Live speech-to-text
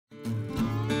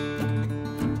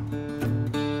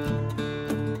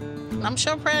I'm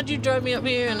sure proud you drove me up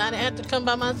here and I didn't have to come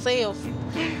by myself.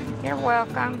 You're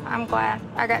welcome. I'm glad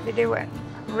I got to do it.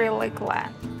 Really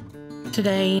glad.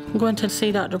 Today, I'm going to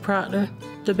see Dr. Procter,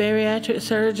 the bariatric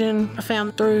surgeon I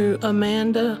found through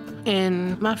Amanda,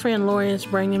 and my friend Lori is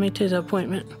bringing me to the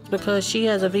appointment because she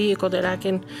has a vehicle that I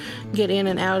can get in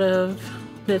and out of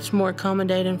that's more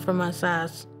accommodating for my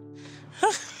size. You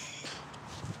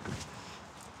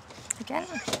got it?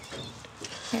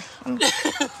 Here,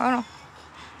 hold on.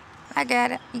 I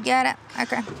got it. You got it?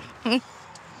 Okay.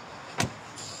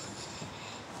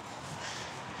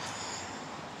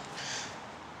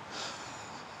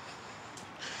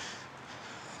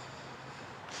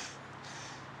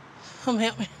 Come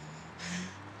help me.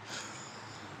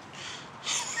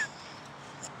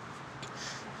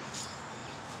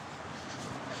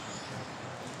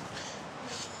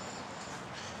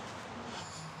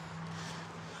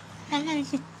 Hey. How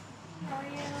are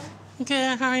you?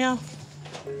 Good, how are y'all?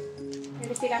 Here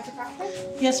to see Dr. Procter?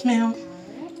 Yes, ma'am.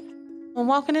 I'm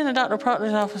walking into Dr.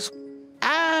 Proctor's office.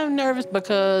 I'm nervous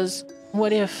because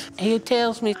what if he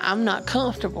tells me I'm not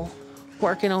comfortable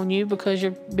working on you because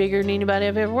you're bigger than anybody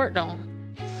I've ever worked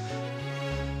on?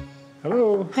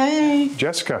 Hello. Hey.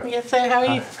 Jessica. Yes, sir. How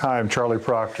are you? Hi, I'm Charlie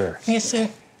Procter. Yes, sir.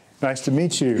 Nice to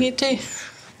meet you. You too.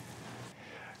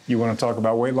 You want to talk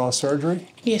about weight loss surgery?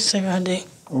 Yes, sir, I do.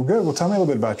 Well, good. Well, tell me a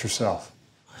little bit about yourself.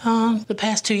 The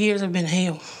past 2 years have been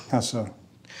hell. How so?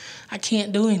 I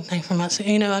can't do anything for myself.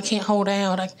 You know, I can't hold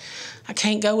out. I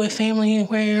can't go with family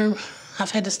anywhere.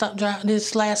 I've had to stop driving.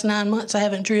 This last 9 months I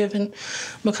haven't driven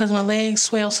because my legs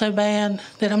swell so bad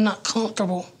that I'm not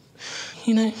comfortable.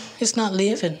 You know, it's not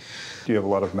living. Do you have a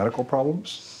lot of medical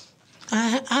problems?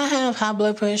 I have high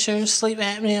blood pressure, sleep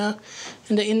apnea,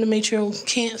 and the endometrial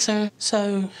cancer.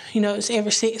 So, you know, it's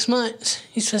every 6 months.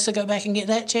 You're supposed to go back and get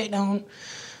that checked on.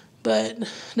 But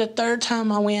the third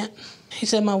time I went, he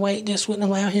said my weight just wouldn't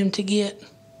allow him to get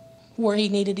where he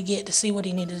needed to get to see what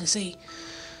he needed to see.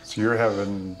 So you're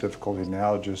having difficulty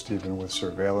now just even with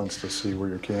surveillance to see where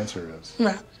your cancer is?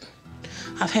 Right.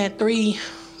 I've had 3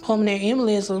 pulmonary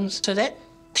embolisms, so that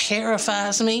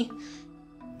terrifies me.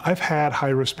 I've had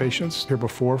high-risk patients here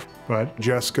before, but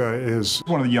Jessica is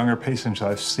one of the younger patients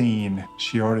I've seen.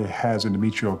 She already has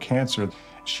endometrial cancer.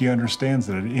 She understands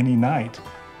that at any night,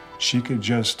 she could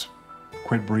just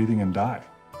quit breathing and die.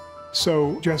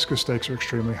 So Jessica's stakes are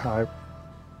extremely high.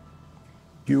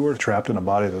 You are trapped in a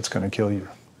body that's going to kill you.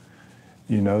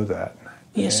 You know that.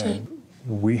 Yes, sir.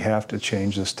 We have to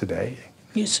change this today.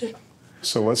 Yes, sir.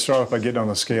 So let's start off by getting on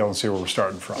the scale and see where we're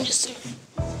starting from. Yes, sir.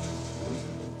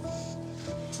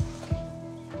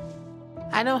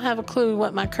 I don't have a clue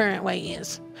what my current weight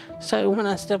is. So when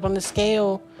I step on the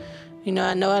scale, you know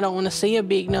I don't want to see a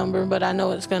big number, but I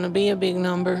know it's going to be a big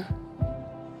number.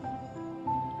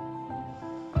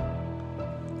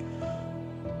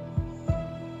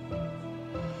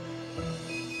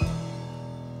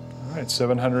 All right,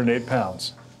 708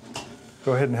 pounds.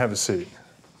 Go ahead and have a seat.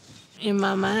 In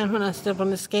my mind, when I step on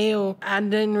the scale, I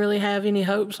didn't really have any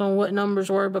hopes on what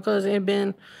numbers were because it had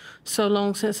been so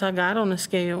long since I got on the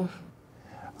scale.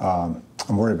 I'm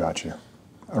worried about you.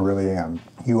 I really am.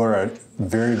 You are a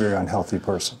very, very unhealthy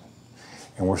person.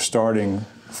 And we're starting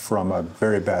from a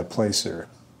very bad place here.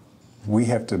 We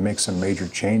have to make some major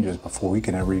changes before we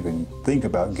can ever even think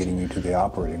about getting you to the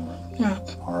operating room.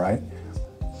 Right. All right?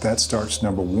 That starts,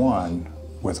 number 1,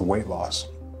 with weight loss.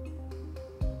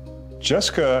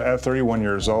 Jessica, at 31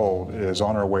 years old, is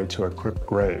on her way to a quick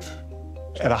grave.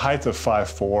 At a height of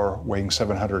 5'4", weighing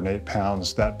 708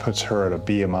 pounds, that puts her at a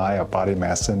BMI, a body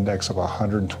mass index of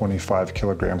 125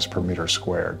 kilograms per meter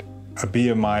squared. A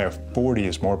BMI of 40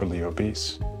 is morbidly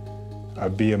obese. A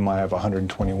BMI of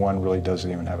 121 really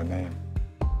doesn't even have a name.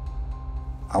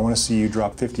 I want to see you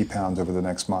drop 50 pounds over the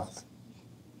next month.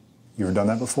 You ever done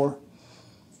that before?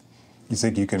 You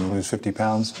think you can lose 50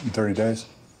 pounds in 30 days?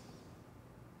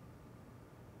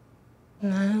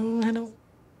 No,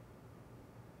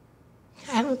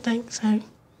 I don't think so.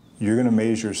 You're going to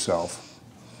amaze yourself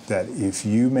that if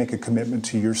you make a commitment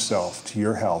to yourself, to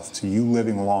your health, to you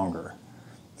living longer,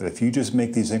 that if you just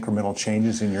make these incremental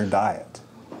changes in your diet,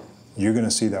 you're going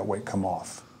to see that weight come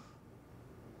off.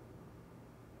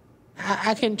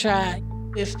 I can try.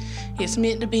 If it's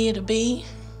meant to be, it'll be.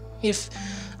 If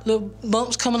little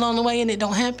bumps come along the way and it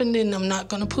don't happen, then I'm not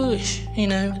going to push, you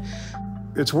know.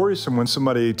 It's worrisome when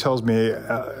somebody tells me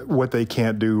what they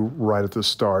can't do right at the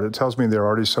start. It tells me they're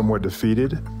already somewhat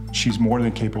defeated. She's more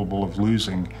than capable of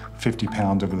losing 50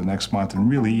 pounds over the next month and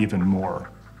really even more.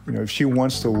 You know, if she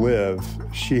wants to live,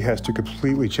 she has to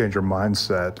completely change her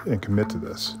mindset and commit to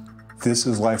this. This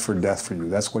is life or death for you.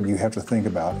 That's what you have to think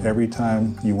about. Every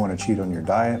time you want to cheat on your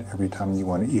diet, every time you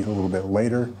want to eat a little bit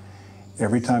later,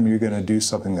 every time you're going to do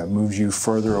something that moves you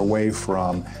further away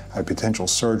from a potential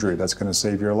surgery that's going to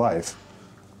save your life,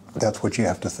 that's what you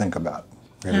have to think about.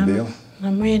 Ready to deal?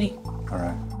 I'm ready. All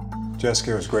right.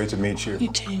 Jessica, it was great to meet you.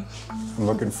 You too. I'm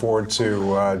looking forward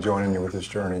to joining you with this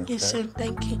journey. Yes, okay? sir.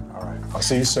 Thank you. All right. I'll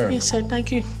see you soon. Yes, sir.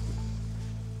 Thank you.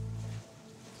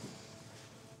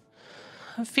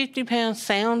 50 pounds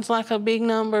sounds like a big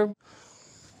number.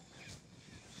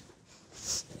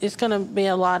 It's going to be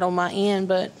a lot on my end,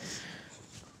 but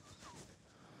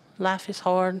life is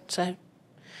hard, so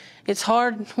it's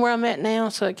hard where I'm at now,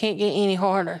 so it can't get any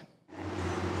harder.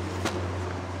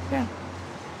 Yeah.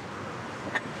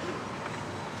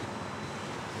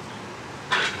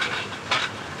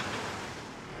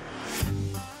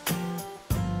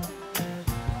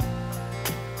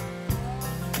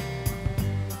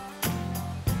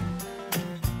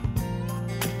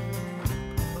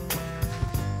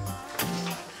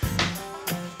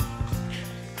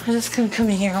 I'm just gonna come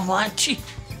in here and watch you.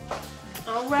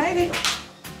 Alrighty.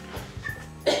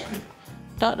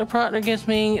 Dr. Procter gives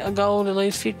me a goal to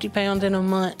lose 50 pounds in a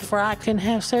month before I can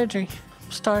have surgery.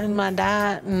 I'm starting my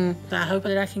diet, and I hope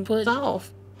that I can pull it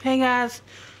off. Hey guys,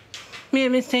 me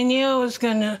and Miss Danielle is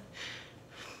gonna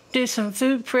do some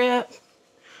food prep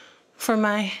for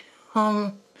my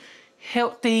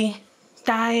healthy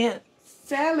diet.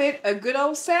 Salad, a good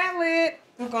old salad.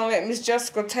 We're gonna let Miss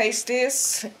Jessica taste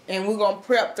this, and we're gonna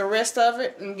prep the rest of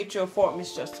it and get you a fork,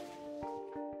 Miss Jessica.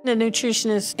 The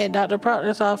nutritionist at Dr.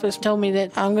 Procter's office told me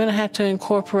that I'm gonna have to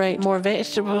incorporate more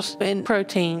vegetables and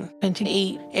protein and to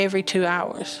eat every 2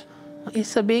 hours.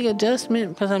 It's a big adjustment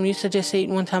because I'm used to just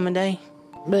eating one time a day.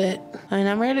 But, I mean,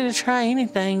 I'm ready to try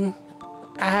anything.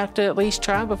 I have to at least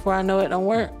try before I know it don't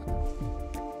work.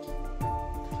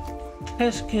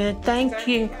 That's good, thank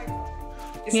you.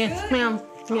 It's Yes, good? ma'am.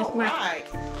 Yes, All ma'am. right.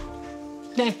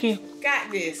 Thank you.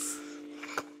 Got this.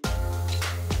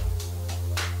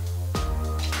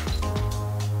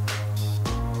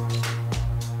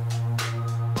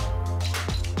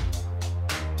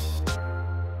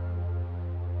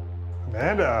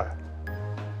 Amanda,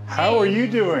 how are you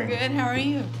doing? Good, how are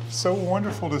you? So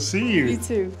wonderful to see you. You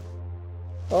too.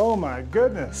 Oh my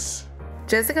goodness.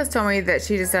 Jessica's told me that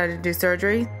she decided to do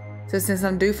surgery. So since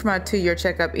I'm due for my 2-year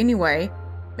checkup anyway,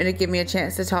 it'll give me a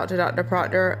chance to talk to Dr.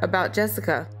 Procter about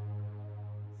Jessica.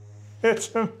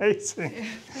 It's amazing.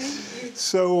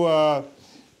 So,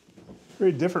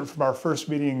 very different from our first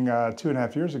meeting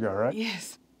 2.5 years ago, right?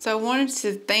 Yes. So I wanted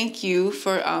to thank you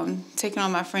for taking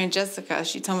on my friend Jessica.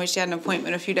 She told me she had an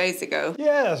appointment a few days ago.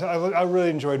 Yes, I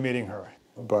really enjoyed meeting her.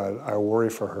 But I worry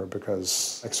for her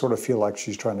because I sort of feel like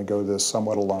she's trying to go this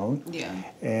somewhat alone. Yeah.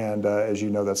 And as you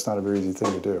know, that's not a very easy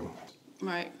thing to do.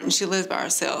 Right. She lives by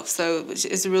herself, so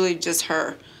it's really just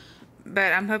her.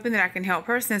 But I'm hoping that I can help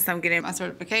her since I'm getting my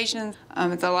certifications.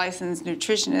 As a licensed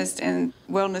nutritionist and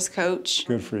wellness coach.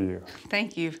 Good for you.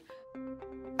 Thank you.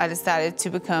 I decided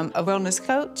to become a wellness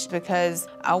coach because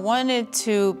I wanted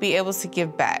to be able to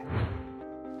give back.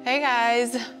 Hey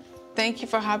guys, thank you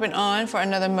for hopping on for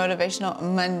another Motivational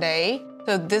Monday.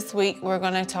 So this week we're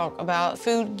gonna talk about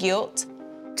food guilt.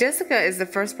 Jessica is the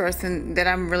first person that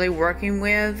I'm really working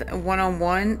with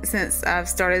one-on-one since I've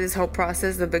started this whole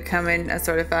process of becoming a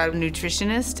certified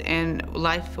nutritionist and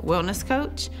life wellness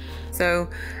coach. So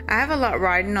I have a lot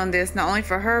riding on this, not only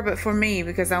for her, but for me,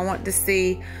 because I want to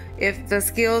see if the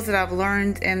skills that I've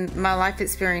learned and my life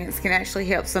experience can actually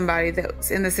help somebody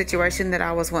that's in the situation that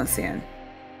I was once in.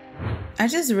 I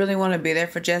just really want to be there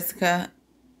for Jessica.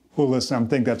 Well, listen, I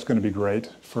think that's going to be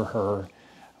great for her.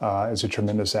 It's a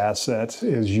tremendous asset.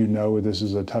 As you know, this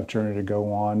is a tough journey to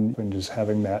go on, and just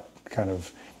having that kind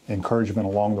of encouragement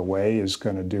along the way is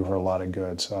going to do her a lot of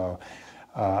good. So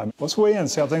let's weigh in,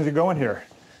 see how things are going here.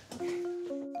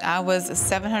 I was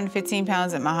 715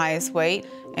 pounds at my highest weight,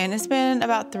 and it's been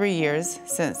about 3 years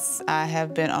since I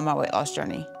have been on my weight loss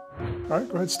journey. All right,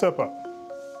 go ahead, step up.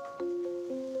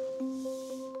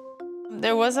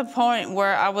 There was a point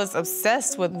where I was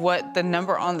obsessed with what the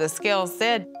number on the scale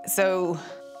said. So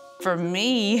for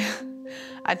me,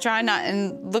 I try not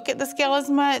and look at the scale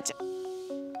as much.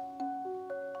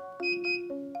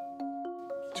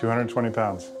 220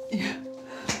 pounds. Yeah.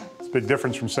 It's a big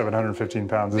difference from 715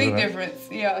 pounds, isn't it? Big difference,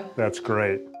 yeah. That's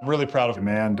great. I'm really proud of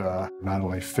Amanda, not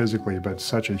only physically, but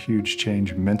such a huge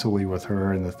change mentally with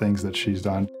her and the things that she's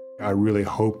done. I really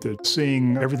hope that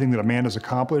seeing everything that Amanda's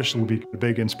accomplished will be a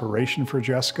big inspiration for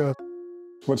Jessica.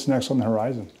 What's next on the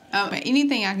horizon?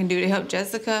 Anything I can do to help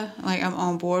Jessica, like I'm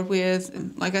on board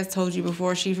with. Like I told you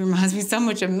before, she reminds me so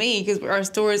much of me because our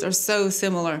stories are so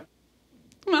similar.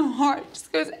 My heart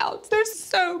just goes out there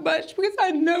so much because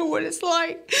I know what it's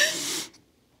like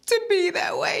to be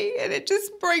that way, and it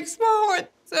just breaks my heart.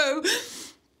 So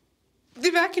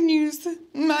if I can use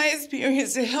my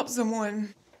experience to help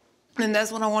someone, then that's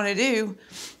what I want to do.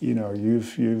 You know,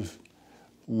 you've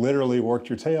literally worked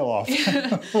your tail off.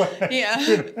 Yeah.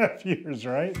 2.5 years,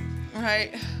 right?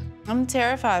 Right. I'm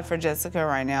terrified for Jessica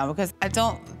right now because I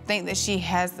don't think that she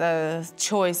has the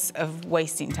choice of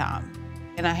wasting time.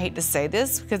 And I hate to say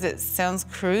this because it sounds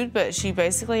crude, but she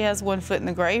basically has one foot in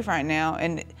the grave right now,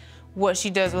 and what she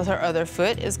does with her other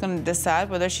foot is going to decide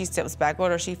whether she steps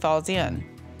backward or she falls in.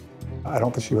 I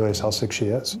don't think she realizes how sick she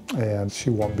is, and she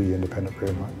won't be independent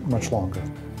very much longer.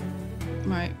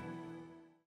 Right.